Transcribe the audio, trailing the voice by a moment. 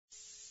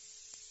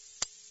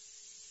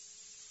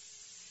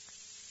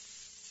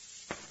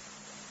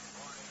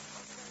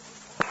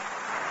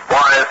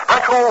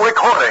Special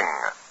recording.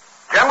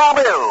 General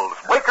Mills,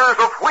 makers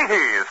of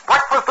Wheaties,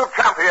 Breakfast of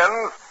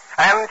Champions,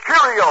 and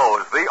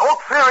Cheerios, the oat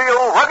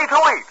cereal ready to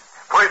eat,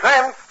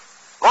 presents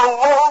The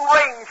Lone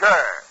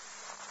Ranger.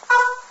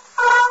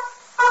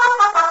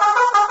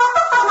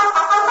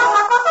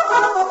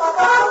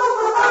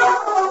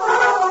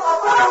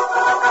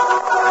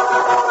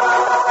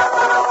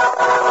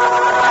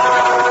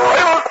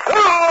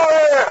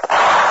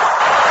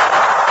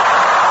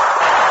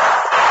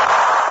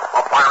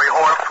 A fiery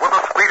horse with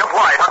the speed of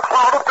light, a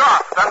cloud of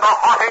dust, and the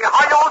haughty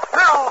Hi-Yo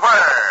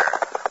Silver,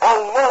 the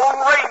Lone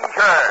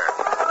Ranger.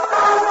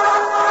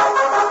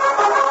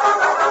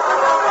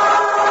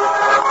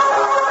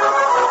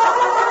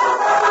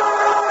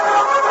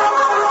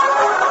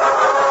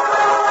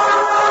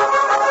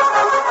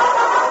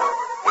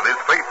 With his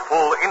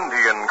faithful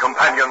Indian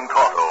companion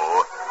Tonto,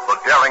 the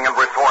daring and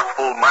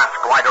resourceful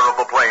masked rider of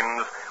the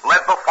plains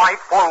led the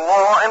fight for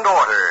law and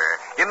order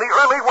in the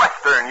early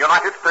western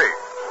United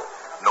States.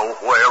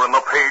 Nowhere in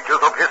the pages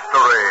of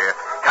history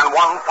can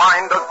one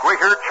find a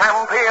greater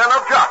champion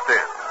of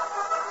justice.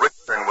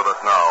 Return with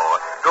us now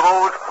to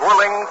those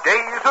thrilling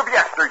days of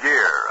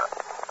yesteryear.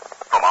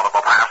 From out of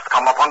the past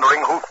come the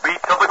thundering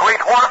hoofbeats of the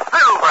great horse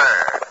Silver.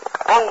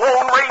 The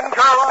Lone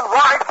Ranger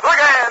rides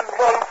again.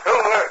 Come on,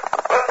 Silver.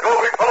 Let's go,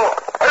 big fellow.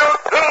 Hail,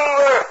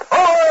 Silver!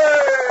 Away!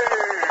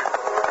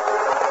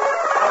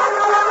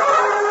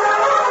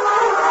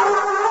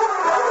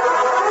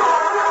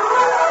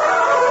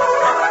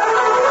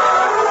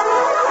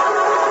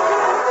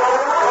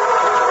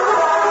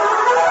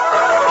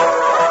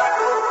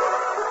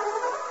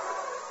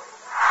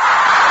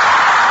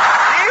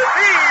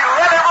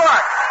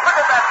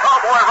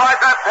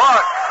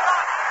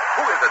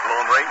 Who is it,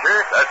 Lone Ranger?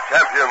 That's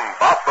champion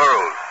Bob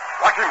Burrows.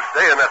 Watch him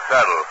stay in that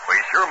saddle. He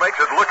sure makes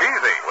it look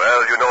easy.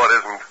 Well, you know it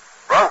isn't.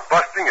 Bronc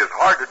busting is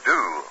hard to do,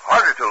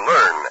 harder to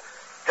learn.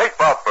 Take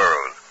Bob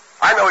Burrows.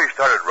 I know he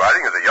started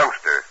riding as a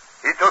youngster.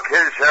 He took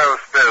his share of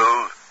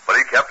spills, but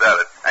he kept at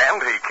it.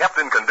 And he kept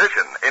in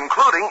condition,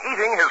 including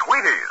eating his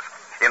Wheaties.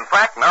 In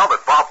fact, now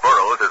that Bob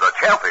Burrows is a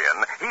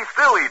champion, he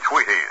still eats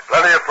Wheaties.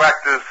 Plenty of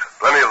practice,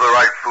 plenty of the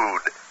right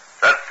food.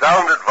 That's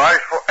sound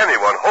advice for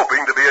anyone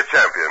hoping to be a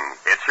champion.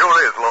 It sure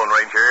is, Lone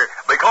Ranger,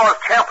 because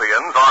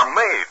champions are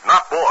made,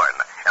 not born.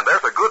 And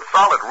there's a good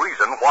solid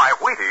reason why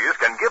Wheaties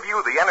can give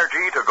you the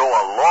energy to go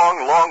a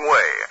long, long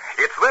way.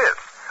 It's this.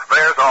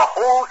 There's a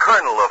whole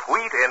kernel of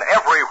wheat in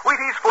every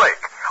Wheaties flake.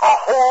 A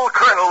whole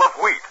kernel of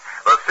wheat,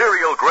 the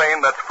cereal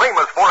grain that's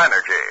famous for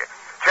energy.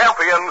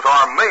 Champions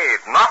are made,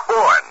 not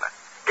born.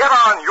 Get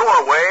on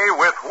your way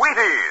with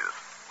Wheaties.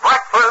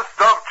 Breakfast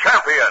of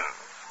Champions.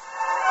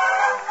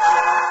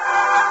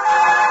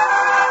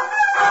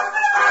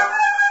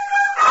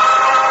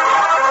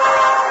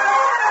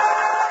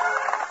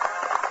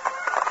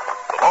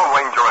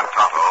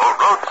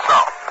 Rode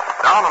south,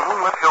 down a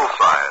moonlit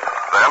hillside,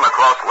 then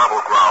across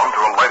level ground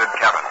to a lighted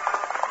cabin.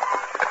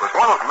 It was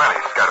one of many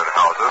scattered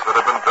houses that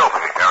had been built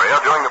in the area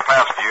during the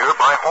past year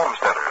by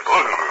homesteaders.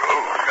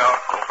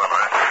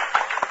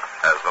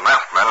 As the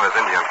masked man and his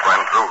Indian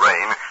friend drew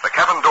rein, the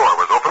cabin door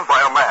was opened by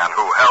a man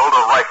who held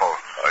a rifle.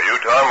 Are you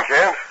Tom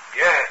Kent?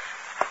 Yes.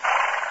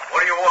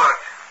 What do you want?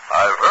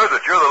 I've heard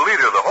that you're the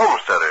leader of the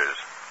homesteaders.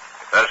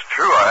 If that's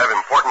true, I have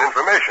important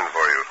information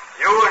for you.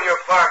 You and your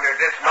partner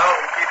dismount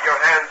and keep your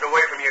hands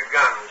away from your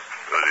guns.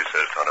 Do as he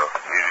says, Tonto.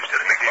 Easy,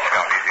 steady.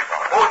 Easy,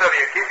 Both of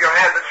you, keep your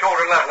hands at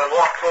shoulder level and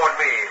walk toward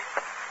me.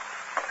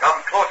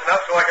 Come close enough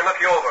so I can look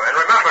you over. And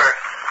remember,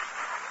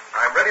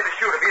 I'm ready to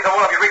shoot if either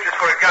one of you reaches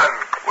for a gun.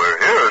 We're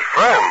here as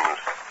friends.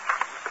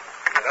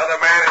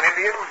 Another man an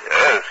Indian?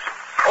 Yes.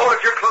 Hold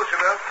it, you're close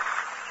enough.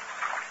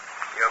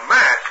 You're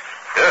masked.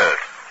 Yes.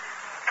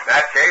 In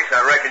that case,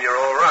 I reckon you're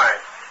all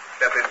right.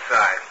 Step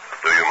inside.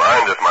 Do you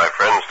mind if my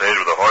friend stays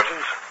with the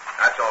horses?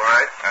 That's all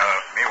right.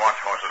 Me watch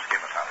horses,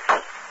 keep us out.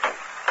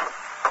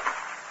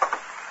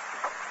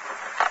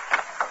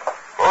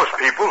 Most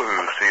people who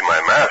see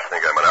my mask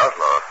think I'm an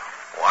outlaw.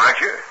 Oh, aren't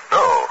you?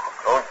 No.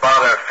 Don't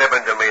bother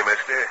fibbing to me,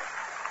 mister.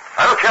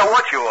 I don't care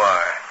what you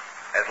are,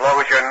 as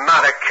long as you're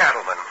not a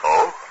cattleman.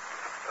 Oh?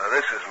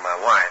 This is my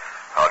wife.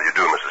 How do you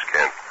do, Mrs.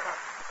 Kent?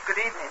 Good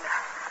evening.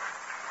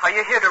 Are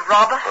you here to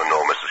rob us? Oh,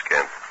 no, Mrs.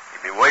 Kent.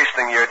 You'd be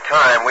wasting your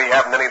time. We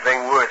haven't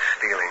anything worth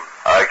stealing.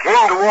 I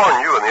came to warn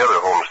you and the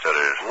other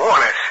homesteaders. Warn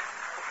us?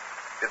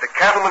 Did the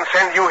cattlemen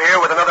send you here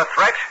with another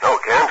threat? No,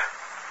 Kent.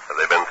 Have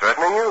they been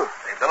threatening you?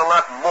 They've done a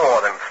lot more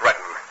than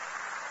threaten.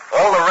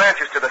 All the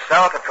ranches to the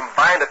south have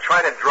combined to try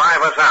to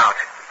drive us out.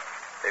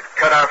 They've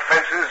cut our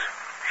fences,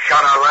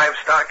 shot our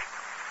livestock,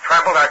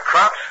 trampled our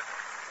crops,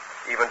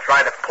 even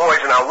tried to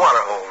poison our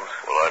water holes.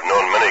 Well, I've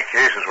known many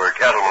cases where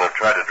cattlemen have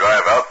tried to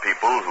drive out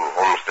people who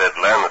homestead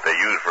land that they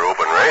use for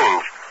open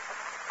range.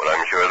 But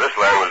I'm sure this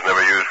land was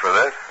never used for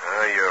that.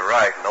 You're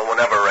right. No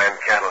one ever ran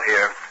cattle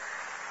here.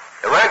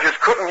 The ranchers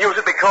couldn't use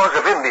it because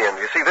of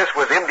Indians. You see, this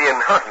was Indian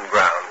hunting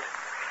ground.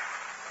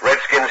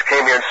 Redskins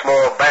came here in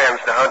small bands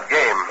to hunt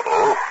game.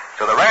 Oh?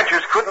 So the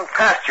ranchers couldn't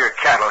pasture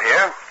cattle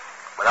here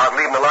without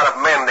leaving a lot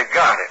of men to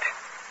guard it.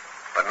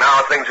 But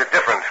now things are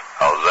different.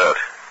 How's that?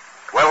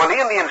 Well, when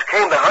the Indians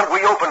came to hunt,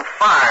 we opened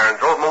fire and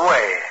drove them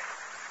away.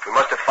 We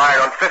must have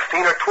fired on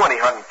 15 or 20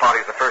 hunting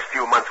parties the first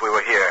few months we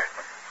were here.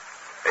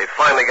 They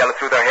finally got it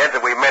through their heads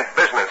that we meant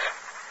business.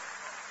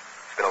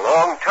 It's been a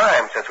long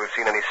time since we've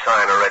seen any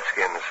sign of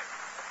redskins.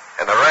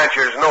 And the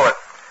ranchers know it.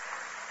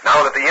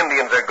 Now that the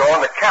Indians are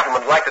gone, the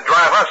cattlemen like to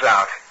drive us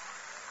out.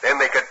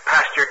 Then they could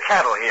pasture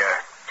cattle here.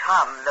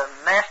 Tom, the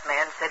masked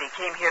man said he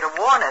came here to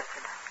warn us,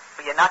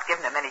 but you're not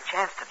giving him any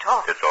chance to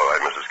talk. It's all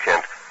right, Mrs.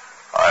 Kent.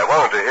 I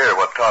wanted to hear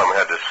what Tom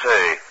had to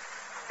say.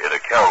 It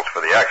accounts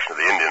for the action of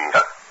the Indians.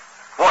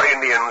 What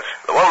Indians?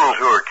 The ones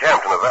who are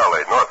camped in the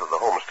valley north of the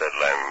homestead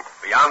land.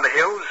 Beyond the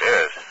hills?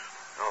 Yes.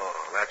 Oh,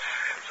 that's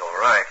all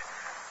right.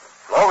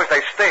 As long as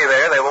they stay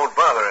there, they won't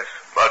bother us.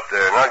 But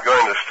they're not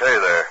going to stay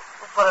there.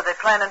 What are they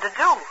planning to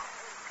do?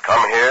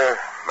 Come here,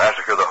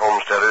 massacre the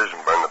homesteaders,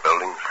 and burn the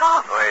buildings.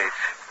 Tom. Wait.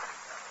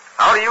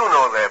 How do you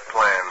know their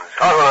plans?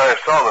 Tonto and I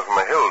saw them from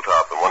a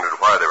hilltop and wondered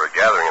why they were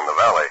gathering in the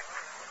valley.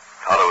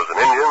 Tonto was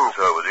an Indian,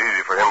 so it was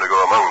easy for him to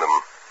go among them.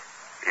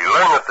 He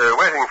learned that they're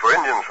waiting for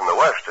Indians from the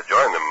west to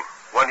join them.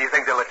 When do you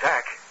think they'll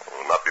attack?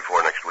 Oh, not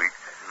before next week.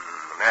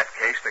 In that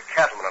case, the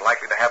cattlemen are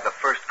likely to have the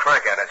first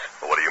crack at us.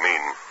 Well, what do you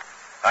mean?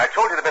 I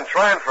told you they've been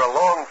trying for a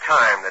long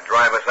time to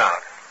drive us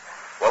out.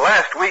 Well,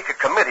 last week a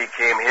committee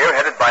came here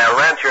headed by a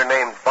rancher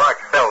named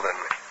Bart Belden.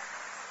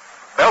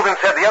 Belden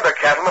said the other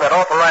cattlemen had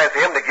authorized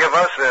him to give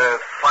us a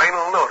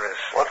final notice.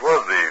 What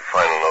was the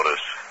final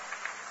notice?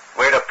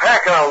 We're to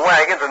pack our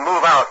wagons and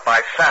move out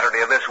by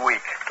Saturday of this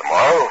week.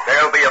 Tomorrow?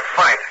 There'll be a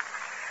fight.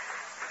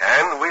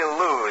 And we'll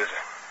lose.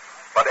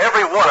 But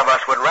every one of us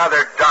would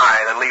rather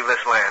die than leave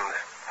this land.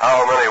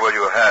 How many will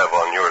you have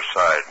on your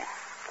side?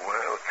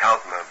 Well,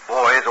 counting the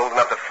boys old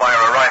enough to fire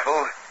a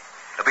rifle,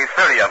 there'll be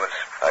 30 of us.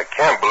 I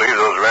can't believe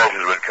those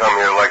ranchers would come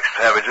here like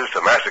savages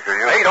to massacre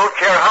you. They don't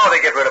care how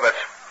they get rid of us.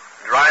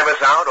 Drive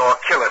us out or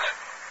kill us.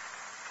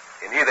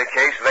 In either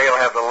case, they'll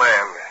have the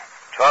land.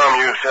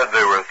 Tom, you said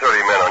there were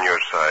 30 men on your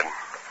side.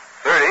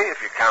 30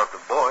 if you count the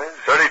boys.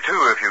 32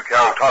 if you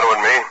count Tonto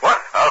and me.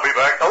 What? I'll be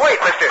back. Oh, wait,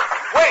 mister.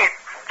 Wait.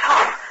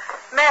 Tom,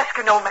 mask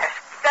or no mask,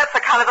 that's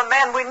the kind of a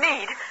man we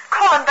need.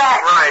 Call him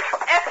back. Right.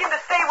 Ask him to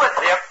stay with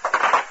us. Yep.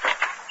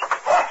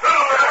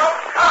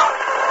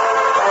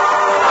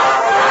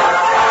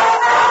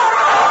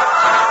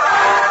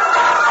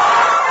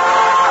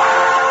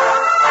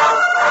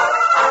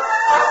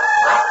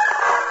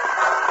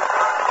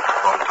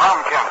 From Tom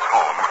Kent's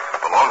home,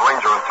 the Lone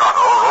Ranger and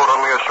Tonto rode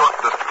only a short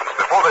distance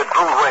before they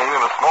drew rein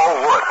in a small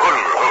wood.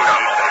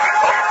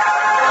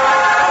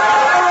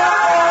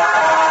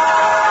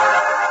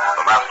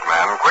 The masked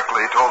man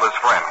quickly told his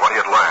friend what he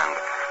had learned,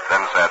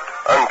 then said,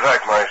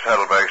 Unpack my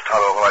saddlebags,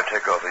 Tonto, while I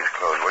take off these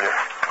clothes, will you?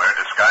 Wear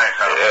disguise,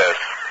 Tonto? Yes.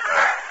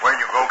 Where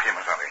you go,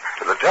 Kimasabi?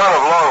 To the town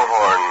of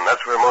Longhorn.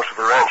 That's where most of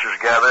the ranchers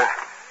gather.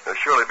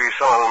 There'll surely be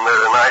some of them there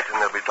tonight, and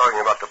they'll be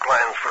talking about the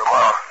plans for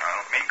tomorrow.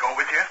 Me go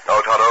with you? No,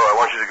 Tonto, I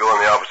want you to go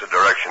in the opposite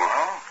direction.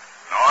 Oh?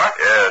 North?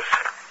 Yes.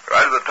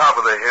 Right at the top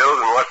of the hills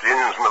and watch the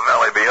Indians in the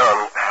valley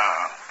beyond.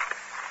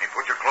 You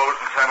put your clothes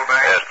in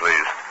saddlebags? Yes,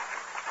 please.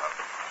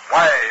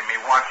 Why me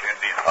watch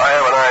Indians? I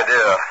have an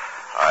idea.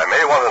 I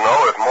may want to know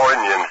if more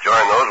Indians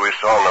join those we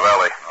saw in the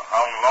valley.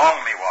 How long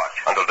me watch?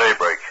 Until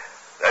daybreak.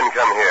 Then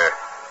come here.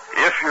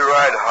 If you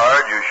ride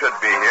hard, you should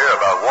be here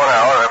about 1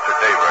 hour after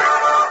daybreak.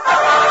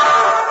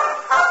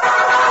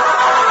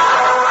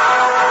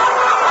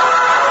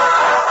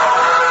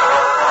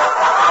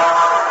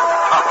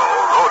 Tonto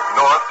rode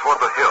north toward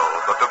the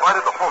hills that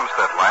divided the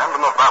homestead land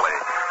and the valley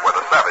where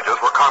the savages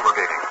were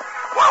congregating,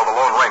 while the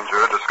Lone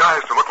Ranger,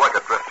 disguised to look like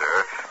a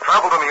drifter,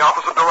 traveled in the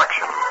opposite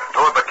direction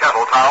toward the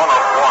cattle town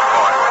of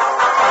Longhorn.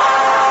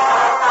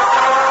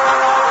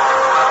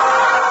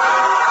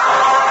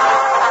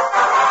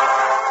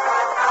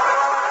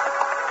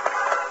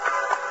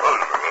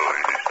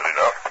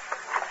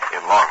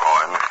 In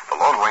Longhorn, the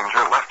Lone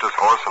Ranger left his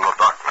horse in the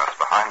darkness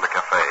behind the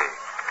cafe,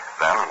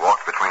 then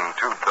walked between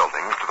two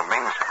buildings to the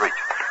main street.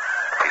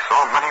 He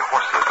saw many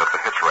horses at the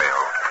hitch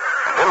rail,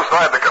 and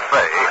inside the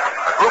cafe,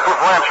 a group of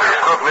ranchers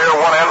stood near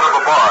one end of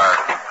the bar.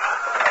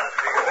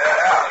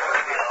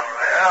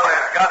 Well,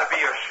 there's got to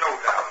be a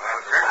showdown,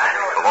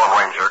 The Lone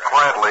Ranger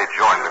quietly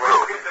joined the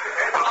group,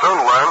 and soon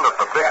learned that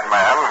the big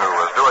man who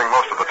was doing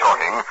most of the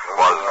talking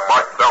was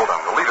Bart Belden,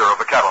 the leader of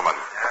the cattlemen.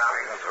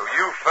 So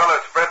you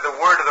fellas spread the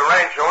word to the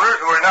ranch owners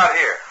who are not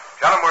here.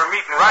 Tell them we're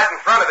meeting right in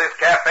front of this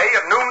cafe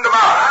at noon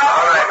tomorrow.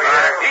 All right,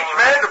 each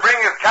man to bring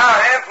his cow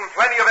hands and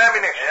plenty of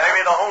ammunition.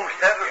 Maybe the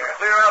homesteaders will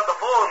clear out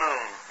before noon.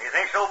 You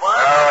think so, Bud?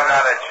 Oh,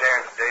 not a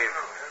chance, Dave.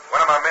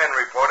 One of my men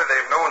reported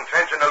they've no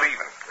intention of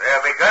leaving.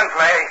 There'll be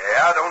gunplay.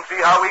 Yeah, I don't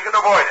see how we can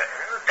avoid it.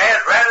 Dad,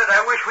 rather,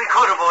 I wish we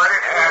could avoid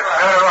it. Yeah,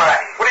 so do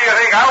I. What do you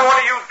think? I want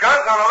to use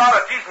guns on a lot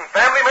of decent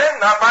family men,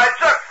 not my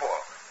jug for.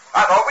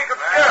 I thought we could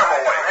scare them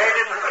away. They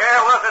didn't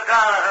scare worth a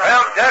darn.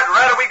 Well, Dad,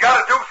 rather, we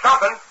got to do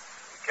something.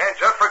 We can't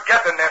just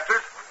forget the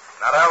nesters.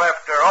 Not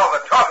after all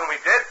the talking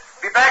we did.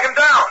 Be backing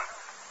down.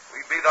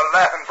 We'd be the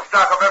laughing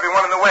stock of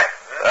everyone in the West.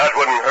 That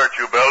wouldn't hurt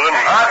you, Belden.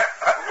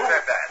 Who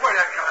said that? Where'd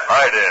that come from?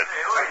 I did.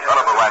 None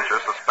of the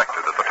ranchers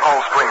suspected that the tall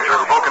stranger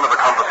who broke into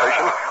the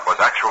conversation was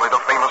actually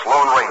the famous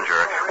Lone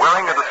Ranger,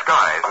 wearing a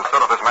disguise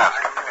instead of his mask.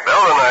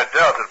 Belden, I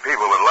doubt that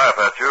people would laugh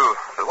at you,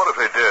 but what if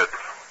they did?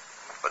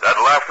 Would that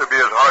laughter be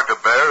as hard to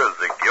bear as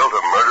the guilt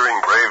of murdering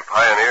brave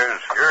pioneers?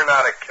 You're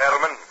not a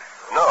cattleman.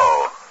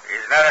 No.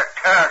 He's not a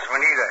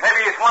townsman either.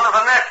 Maybe he's one of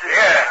the nesters.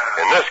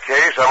 Yeah. In this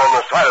case, I'm on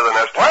the side of the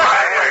nest. What?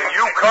 And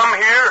you come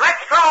here?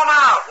 Let's throw him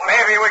out.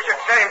 Maybe we should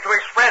send him to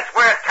his friends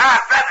where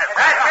tar feathers.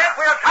 That's it.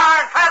 We'll tar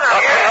and feather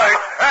him.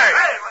 Hey.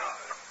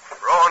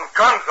 Throwing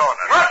guns on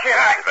us. Look here.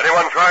 If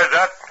anyone tries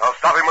that, I'll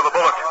stop him with a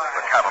bullet.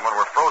 The cattlemen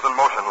were frozen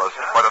motionless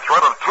by the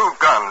threat of 2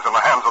 guns in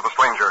the hands of the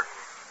stranger.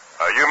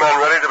 Are you men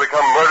ready to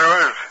become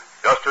murderers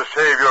just to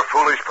save your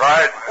foolish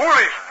pride?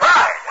 Foolish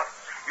pride.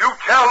 You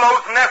tell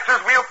those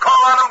nesters we'll call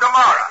on them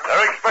tomorrow.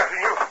 They're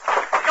expecting you.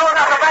 Going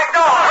out the back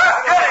door.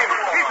 Get him.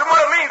 Teach him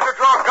what it means to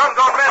draw guns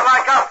on men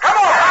like us. Come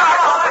on.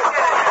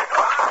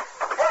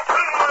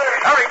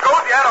 There he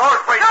goes. He had a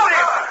horse race. Shoot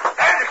him.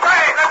 Stand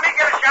aside. Let me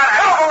get a shot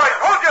at him. No, boys.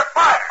 Hold your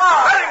fire.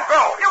 Let him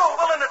go. You were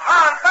willing to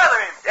tar and feather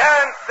him.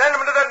 Yeah, and send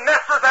him to the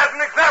nesters as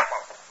an example.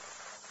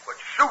 But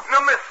shooting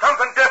them is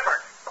something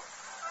different.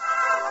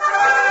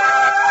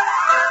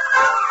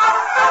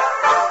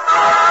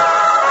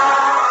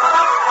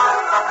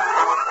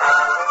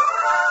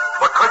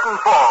 The curtain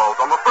falls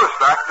on the first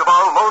act of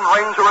our Lone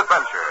Ranger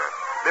adventure.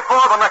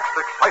 Before the next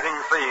exciting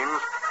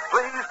scenes,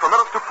 please permit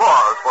us to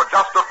pause for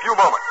just a few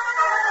moments.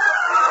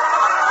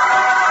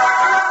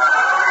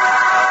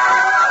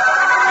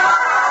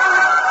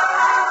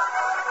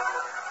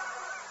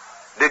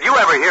 Did you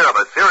ever hear of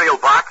a cereal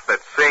box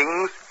that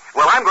sings?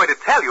 Well, I'm going to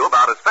tell you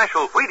about a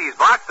special Wheaties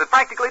box that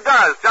practically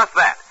does just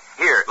that.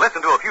 Here,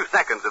 listen to a few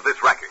seconds of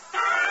this record.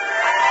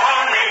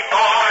 Pony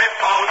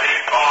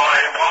boy,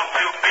 won't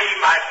you be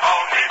my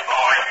pony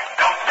boy?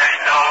 Don't say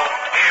no,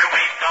 here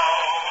we go.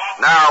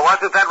 Now,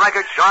 wasn't that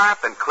record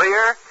sharp and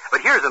clear? But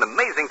here's an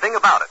amazing thing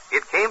about it.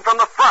 It came from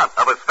the front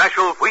of a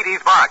special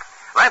Wheaties box.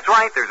 That's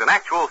right, there's an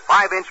actual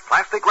 5-inch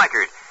plastic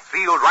record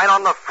sealed right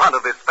on the front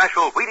of this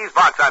special Wheaties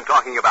box I'm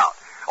talking about.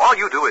 All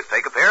you do is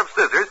take a pair of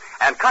scissors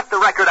and cut the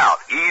record out,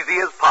 easy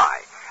as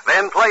pie.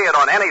 Then play it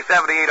on any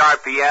 78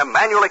 RPM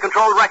manually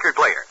controlled record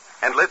player.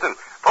 And listen,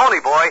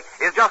 Pony Boy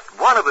is just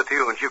one of the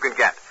tunes you can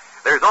get.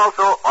 There's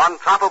also On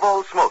Top of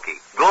Old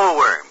Smoky,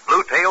 Glowworm,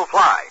 Blue Tail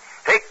Fly,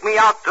 Take Me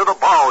Out to the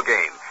Ball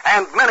Game,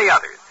 and many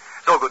others.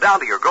 So go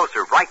down to your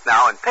grocer right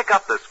now and pick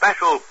up the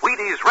special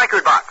Wheaties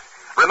record box.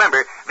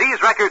 Remember,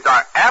 these records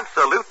are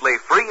absolutely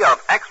free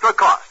of extra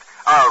cost.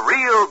 A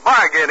real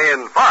bargain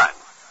in fun.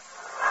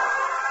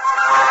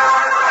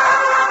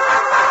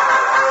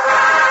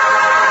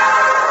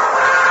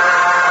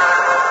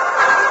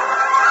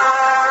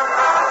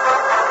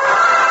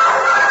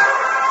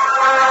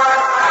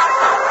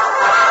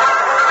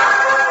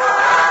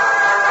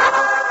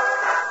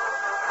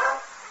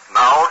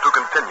 Now to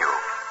continue.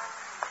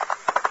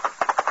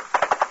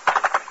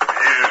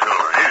 Easy,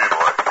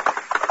 boy.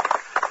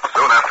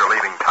 Soon after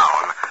leaving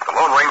town, the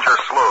Lone Ranger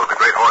slowed the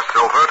great horse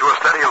Silver to a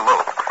steady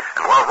lope,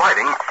 and while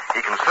riding,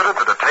 he considered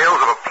the details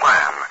of a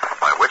plan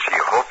by which he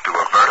hoped to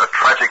avert a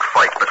tragic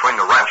fight between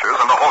the ranchers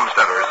and the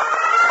homesteaders.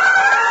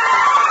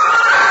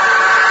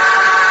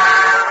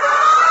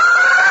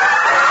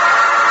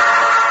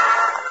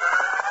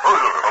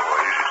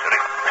 Easy,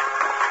 steady.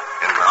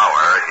 In an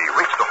hour, he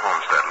reached the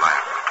homestead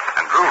land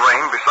and drew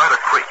rein beside a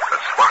creek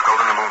that sparkled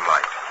in the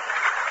moonlight.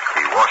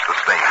 He washed the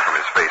stain from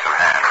his face and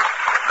hands,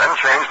 then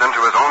changed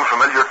into his own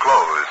familiar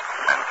clothes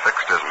and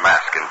fixed his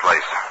mask in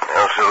place.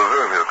 Now,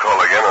 Silver, if you'll call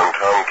again on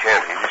Tom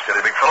Kent. Easy,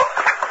 steady, big fellow.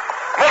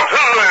 Come on,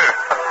 Silver!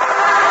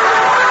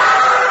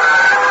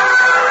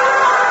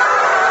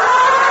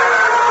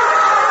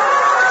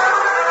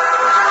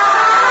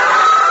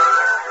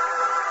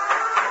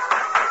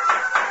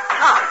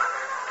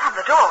 Tom,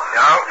 the door.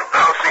 Now,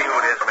 I'll see who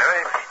it is,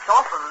 Mary. It's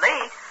awful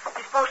late.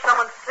 You suppose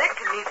someone's sick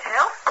and needs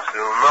help?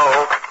 Still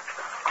no.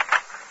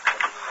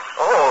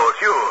 Oh,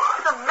 it's you.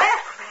 The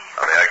masked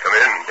man. May I come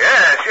in?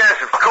 Yes,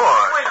 of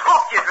course. We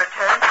hoped you'd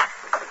return.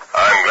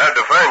 I'm glad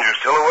to find you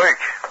still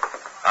awake.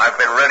 I've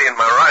been readying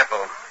my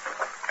rifle.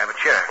 Have a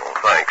chair. Oh,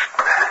 thanks.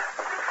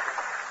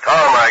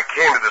 Tom, I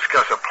came to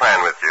discuss a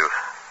plan with you.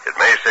 It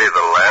may save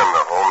the land,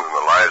 the homes, and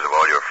the lives of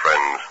all your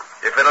friends.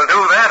 If it'll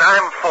do that,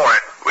 I'm for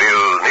it.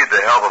 We'll need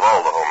the help of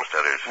all the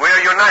homesteaders.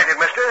 We're united,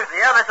 mister.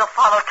 The others will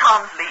follow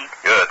Tom's lead.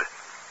 Good.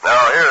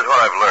 Now, here's what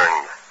I've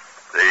learned.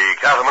 The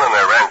cattlemen and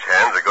their ranch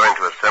hands are going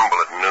to assemble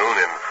at noon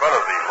in front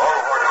of the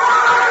Longhorn.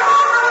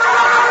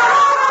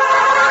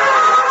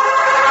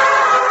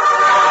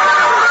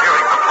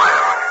 Hearing the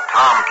plan,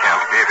 Tom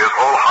Kent gave his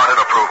wholehearted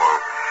approval.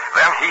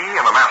 Then he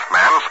and the masked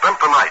man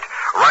spent the night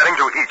riding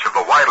to each of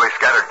the widely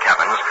scattered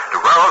cabins to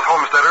rouse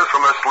homesteaders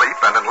from their sleep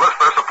and enlist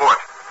their support.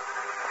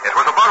 It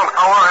was about an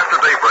hour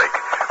after daybreak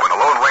when the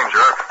Lone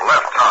Ranger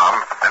left Tom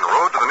and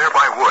rode to the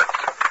nearby woods.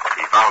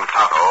 He found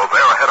Tonto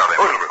there ahead of him.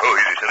 Oh,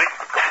 easy, steady.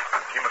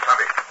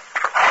 Kimasabi,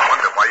 I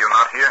wonder why you're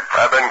not here.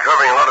 I've been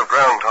covering a lot of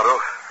ground, Tonto.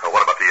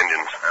 What about the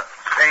Indians?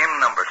 Same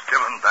number,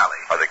 still in valley.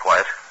 Are they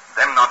quiet?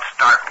 Them not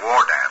start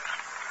war dance.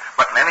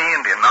 But many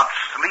Indian not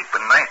sleep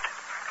at night.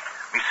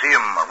 Me see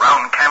 'em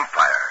around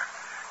campfire.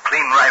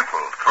 Clean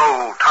rifle,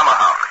 throw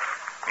tomahawk.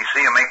 Me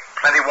see 'em make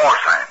plenty war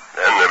sign.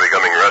 Then they're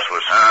becoming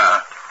restless.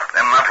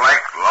 Them not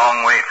like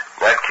long wait.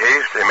 In that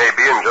case, they may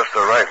be in just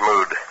the right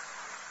mood.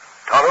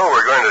 Tonto,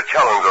 we're going to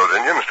challenge those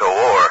Indians to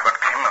war. But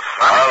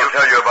Kemosabe... I'll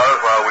tell you about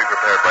it while we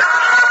prepare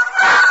breakfast.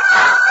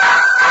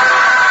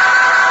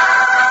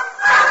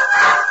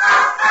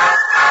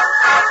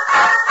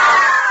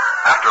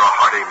 After a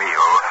hearty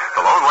meal,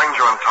 the Lone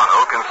Ranger and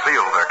Tonto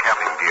concealed their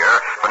camping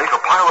gear beneath a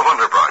pile of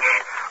underbrush,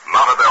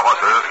 mounted their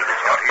horses,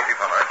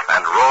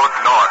 and rode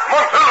north.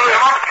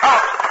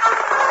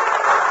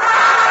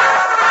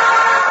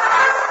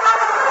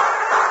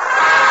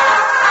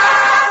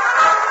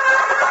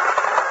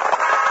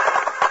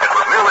 It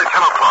was nearly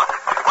 10 o'clock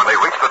when they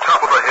reached the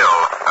top of the hill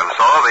and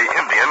saw the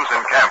Indians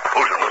in camp.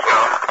 Oh,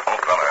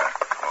 fella.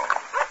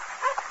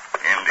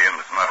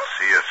 Indians not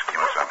see us,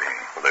 Kemosabe.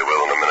 They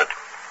will in a minute.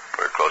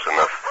 We're close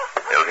enough.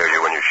 They'll hear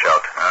you when you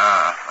shout.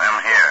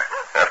 I'm here.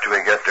 After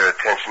we get their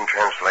attention,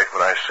 translate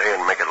what I say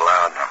and make it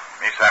loud.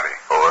 Me sabe.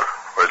 Or,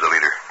 where's the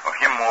leader? Oh,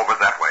 him over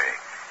that way.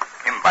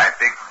 Him by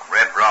big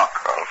red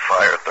rock. I'll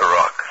fire at the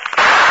rock.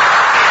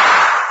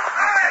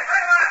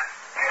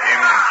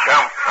 Him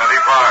jump plenty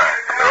far.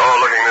 They're all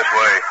looking this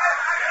way.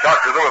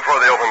 Talk to them before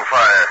they open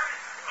fire.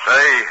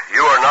 Say,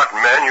 you are not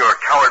men, you are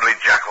cowardly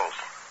jackals.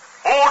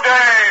 Ude,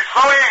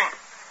 soing.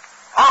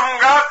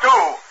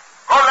 Hangatu.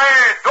 Kole,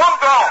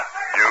 tonto.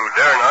 You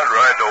dare not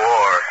ride to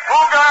war.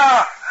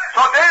 Uga,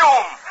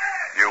 sodeum.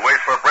 You wait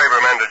for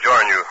braver men to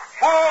join you.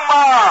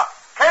 Puma,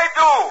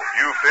 ketu.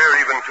 You fear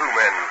even two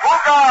men.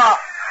 Uga,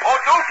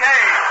 otuke.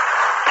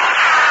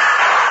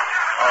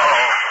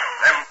 Oh,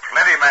 them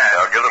plenty mad.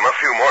 I'll give them a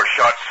few more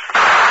shots.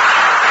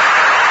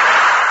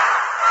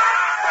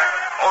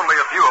 Only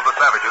a few of the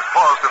savages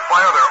paused to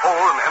fire their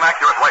old and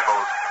inaccurate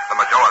rifles. The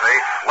majority,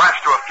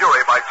 lashed to a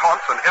fury by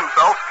taunts and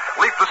insults,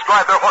 leaped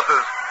astride their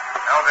horses.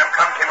 Now them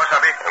come,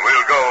 Kemosabe. And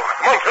we'll go.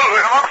 Come on,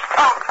 Silver. Come on,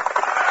 scout.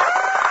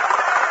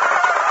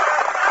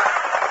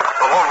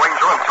 The Lone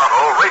Ranger and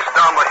Tonto raced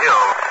down the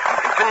hill and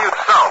continued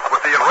south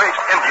with the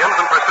enraged Indians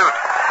in pursuit.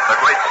 The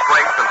great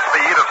strength and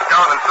speed of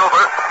Scout and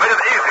Silver made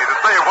it easy to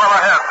stay well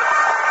ahead.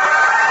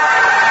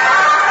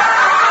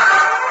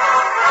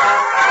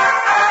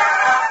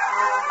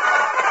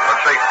 The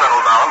chase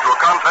settled down to a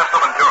contest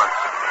of endurance.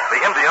 The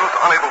Indians,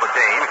 unable to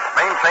gain,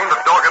 maintained a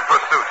dogged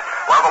pursuit,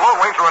 while the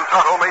Lone Ranger and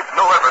Tonto made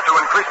no effort to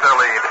increase their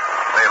lead.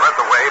 They led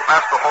the way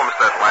past the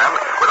homestead land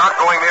without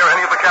going near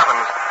any of the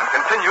cabins and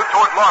continued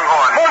toward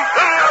Longhorn.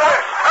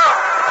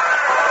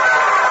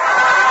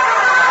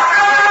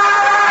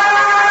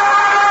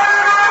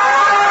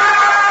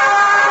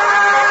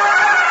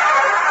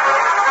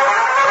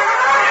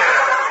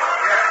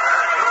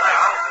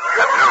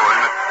 At noon,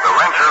 the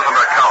ranchers and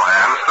their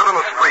cowhands stood in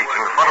the street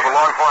in front of the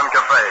Longhorn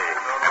Cafe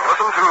and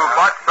listened to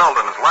Bart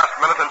Belden's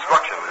last-minute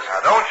instructions.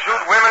 Now, don't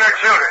shoot women or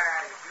children.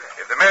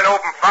 If the men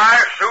open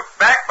fire, shoot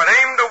back, but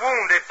aim to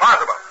wound if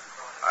possible.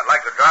 I'd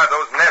like to drive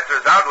those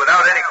nesters out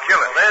without any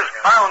killing. Well, there's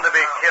bound to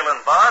be killing,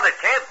 Bart. It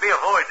can't be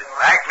avoided.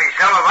 Likely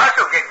some of us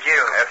will get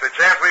killed. That's the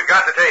chance we've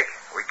got to take.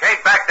 We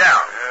can't back down.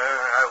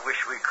 I wish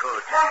we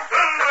could.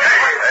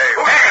 Hey,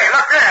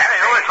 look there.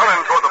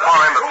 Turning toward the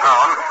far end of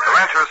town, the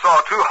ranchers saw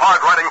two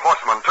hard-riding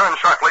horsemen turn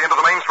sharply into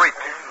the main street.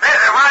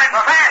 They're riding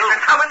fast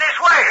and coming this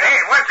way.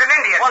 Hey, what's an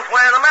Indian? One's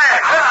wearing a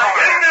mask.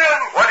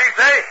 Indians! What'd he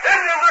say?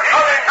 Indians are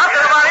coming!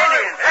 Something about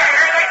Indians. Hey,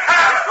 here they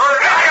come!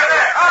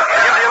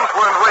 The Indians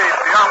were enraged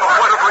beyond the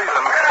point of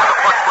reason by the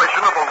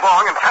frustration of the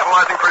long and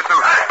tantalizing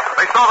pursuit.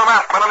 They saw the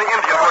masked men and the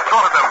Indian who had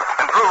taunted them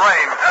and drew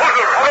rein.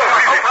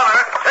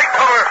 Take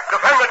cover!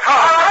 Defend the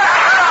town!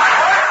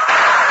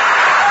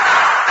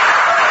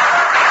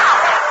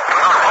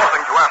 Without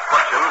pausing to ask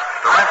questions,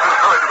 the ranchers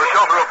hurried to the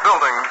shelter of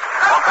buildings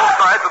on both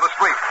sides of the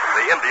street.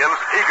 The Indians,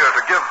 eager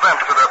to give vent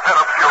to their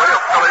pent-up fury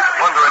of pillage,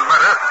 plunder, and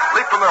murder,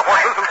 leaped from their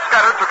horses and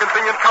scattered to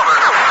convenient cover.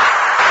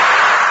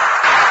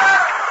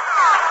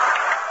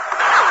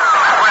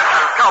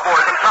 Ranchers,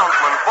 cowboys, and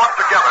townsmen fought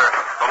together.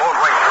 The Lone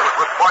Ranger was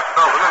with Bart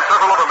Belden and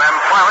several other men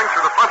firing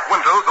through the front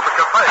windows of the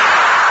cafe.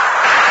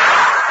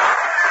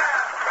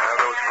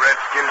 Those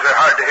redskins are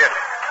hard to hit.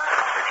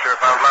 They sure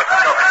found lots of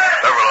cover.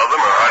 Several of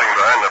them are hiding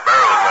behind the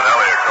barrels in that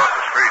alley across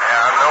the street. Yeah,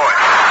 I know it.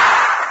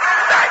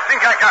 I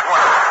think I got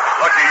one.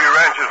 Lucky you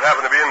ranchers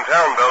happen to be in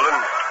town, Belden.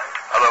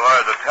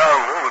 Otherwise, the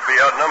townsmen would be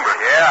outnumbered.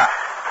 Yeah.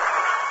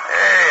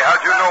 Hey,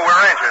 how'd you know we're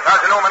ranchers?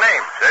 How'd you know my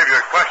name? Save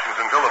your questions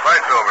until the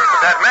fight's over.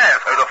 But that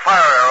mask. There's a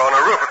fire arrow on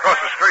a roof across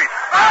the street.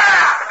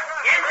 Fire!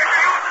 Indians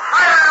are using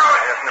fire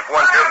arrows. Yes, and if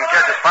one building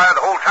catches fire,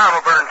 the whole town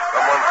will burn.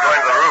 Someone's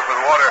going to the roof with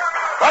water.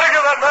 Try to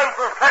give that man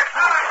protection.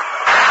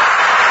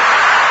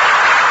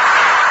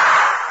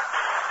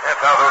 That's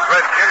how those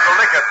redskins will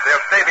lick us.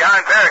 They'll stay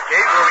behind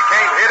barricades where we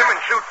can't hit them and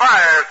shoot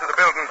fires to the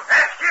buildings.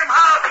 That's Jim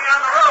Housley on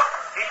the roof.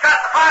 He's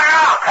got the fire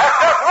out. That's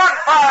just one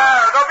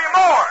fire. There'll be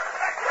more.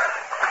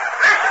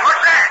 Listen, what's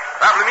that?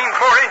 Probably means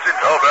more engines.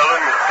 No,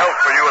 Belden. Help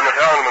for you and the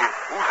townsmen.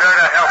 Who's there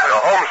to help us? The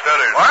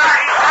homesteaders. What?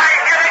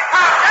 Here they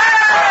come.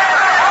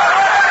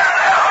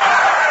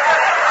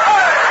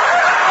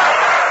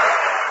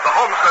 The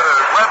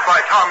homesteaders, led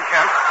by Tom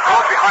Kent,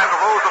 rode behind the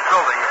rows of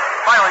buildings,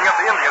 firing at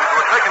the Indians who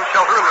had taken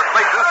shelter in their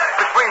places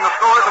between the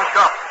stores and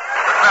shops.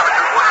 The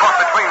savages were caught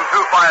between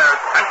two fires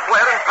and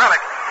fled in panic.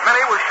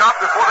 Many were shot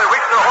before they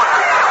reached their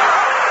horses.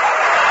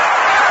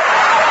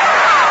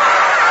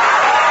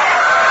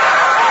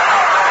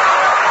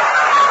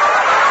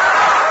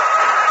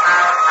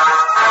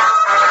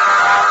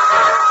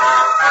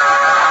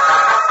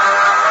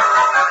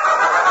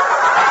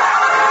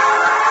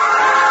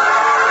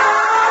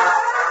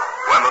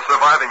 When the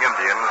surviving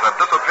Indians had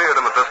disappeared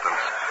in the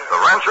distance, the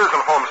ranchers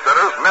and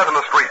homesteaders met in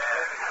the street.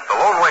 The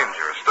Lone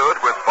Ranger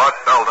stood with Bart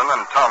Belden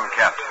and Tom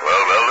Kent.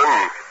 Well,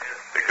 Belden,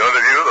 because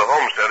of you, the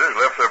homesteaders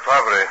left their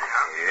property.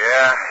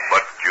 Yeah.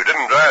 But you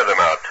didn't drive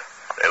them out.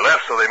 They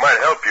left so they might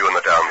help you and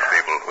the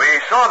townspeople. We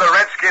saw the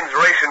Redskins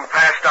racing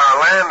past our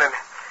land, and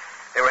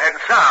they were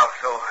heading south,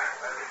 so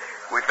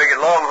we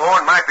figured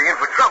Longhorn might be in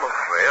for trouble.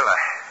 Well,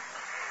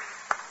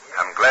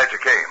 I'm glad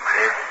you came.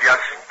 It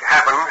just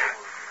happened.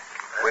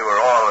 We were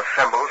all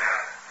assembled.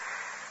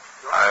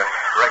 I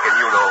reckon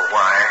you know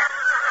why.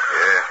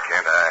 Yes,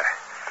 Kent,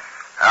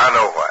 I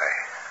know why.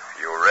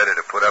 You were ready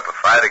to put up a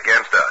fight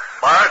against us.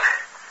 Bart,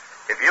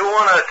 if you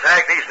want to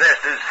attack these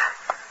nesters,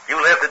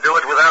 you'll have to do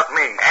it without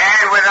me.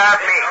 And without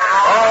me.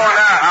 Oh,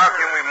 now, how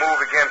can we move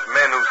against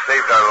men who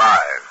saved our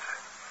lives?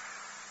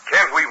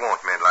 Kent, we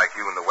want men like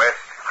you in the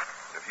West.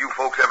 If you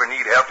folks ever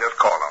need help, just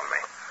call on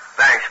me.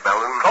 Thanks,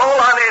 Belden. Call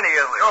on any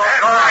of us.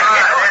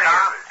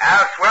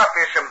 I'll swap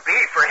you some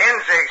beef for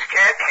hen's eggs,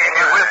 Kent.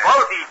 We'll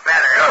both eat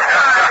better.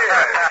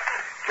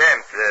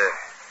 Kent,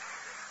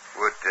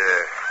 would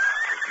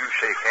you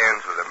shake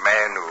hands with a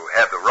man who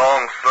had the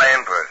wrong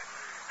slant, but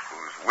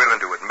who's willing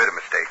to admit a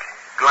mistake?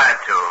 Glad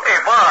to. Hey,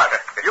 Bart,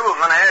 you were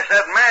going to ask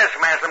that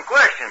masked man some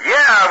questions. Yeah,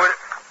 I was...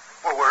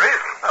 Well, where is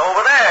he?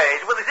 Over there.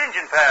 He's with his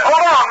engine pal.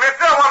 Hold on,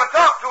 mister. I want to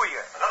talk to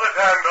you. Another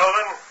time,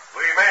 Belden.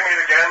 We may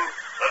meet again.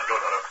 Let's go,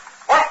 Tonto.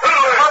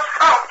 Let's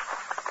count.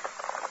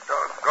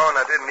 Doggone,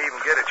 I didn't even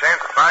get a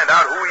chance to find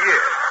out who he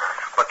is.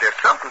 But there's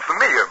something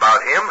familiar about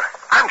him.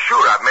 I'm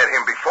sure I've met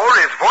him before.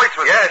 His voice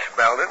was... Yes,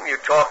 Belden.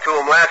 You talked to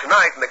him last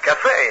night in the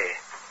cafe.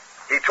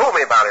 He told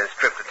me about his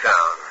trip to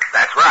town.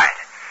 That's right.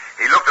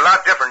 He looked a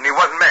lot different and he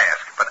wasn't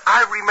masked. But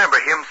I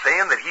remember him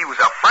saying that he was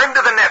a friend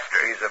of the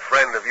nester. He's a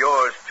friend of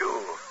yours,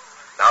 too.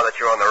 Now that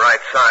you're on the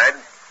right side,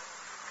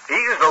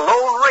 he's the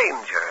Lone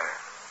Ranger.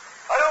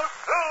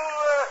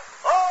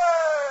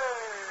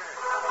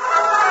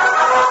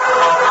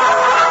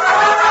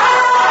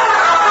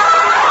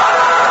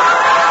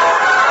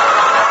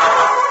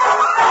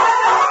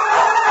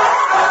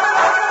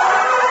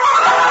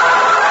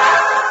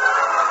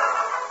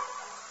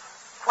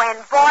 When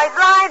boys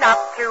line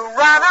up to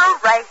run a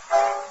race,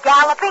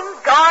 Galloping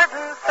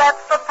Gordon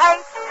sets the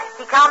pace.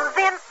 He comes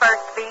in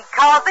first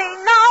because he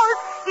knows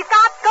he's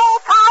got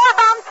gold power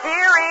from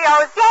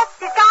Cheerios. Yes,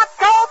 he's got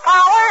gold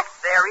power.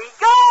 There he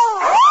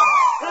goes.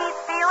 He's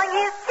feeling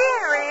his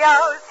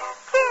Cheerios.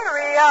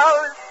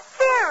 Cheerios.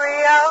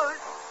 Cheerios.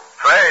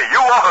 Say, you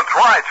ought to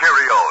try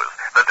Cheerios,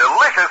 the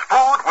delicious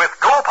food with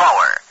Go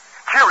Power.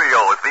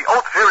 Cheerios, the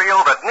oat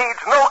cereal that needs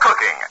no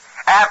cooking.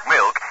 Add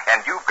milk,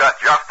 and you've got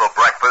just the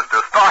breakfast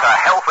to start a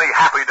healthy,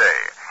 happy day.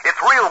 It's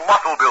real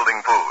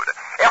muscle-building food.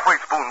 Every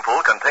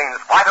spoonful contains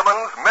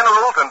vitamins,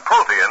 minerals, and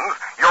proteins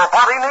your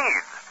body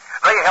needs.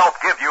 They help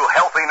give you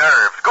healthy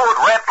nerves, good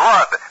red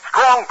blood,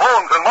 strong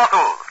bones and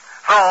muscles.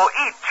 So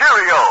eat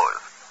Cheerios.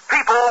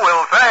 People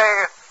will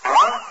say...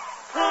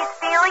 He's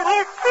feeling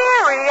his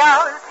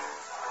Cheerios.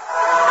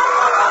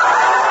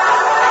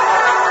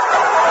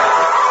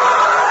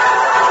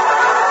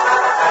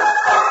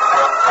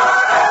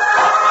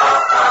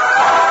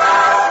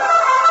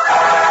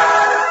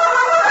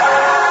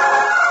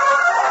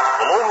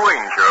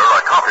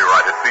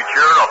 Copyrighted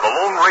feature of the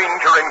Lone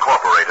Ranger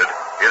Incorporated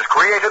is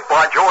created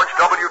by George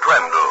W.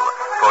 Trendle,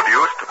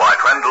 produced by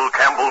Trendle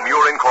Campbell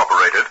Muir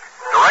Incorporated,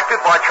 directed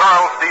by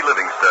Charles D.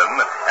 Livingston,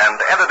 and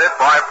edited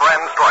by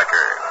Fran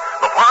Stryker.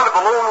 The part of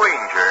the Lone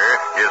Ranger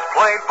is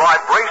played by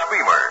Brace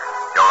Beamer.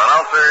 Your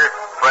announcer,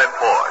 Fred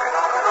Foy.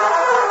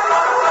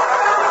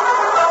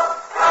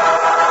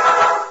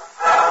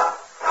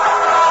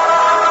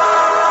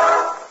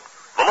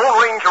 The Lone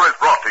Ranger is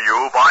brought to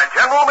you by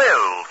General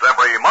Mills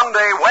every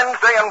Monday,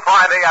 Wednesday, and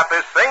Friday at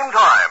this same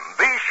time.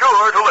 Be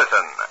sure to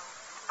listen.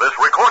 This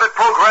recorded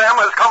program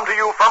has come to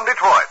you from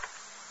Detroit.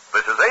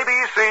 This is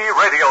ABC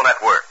Radio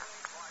Network.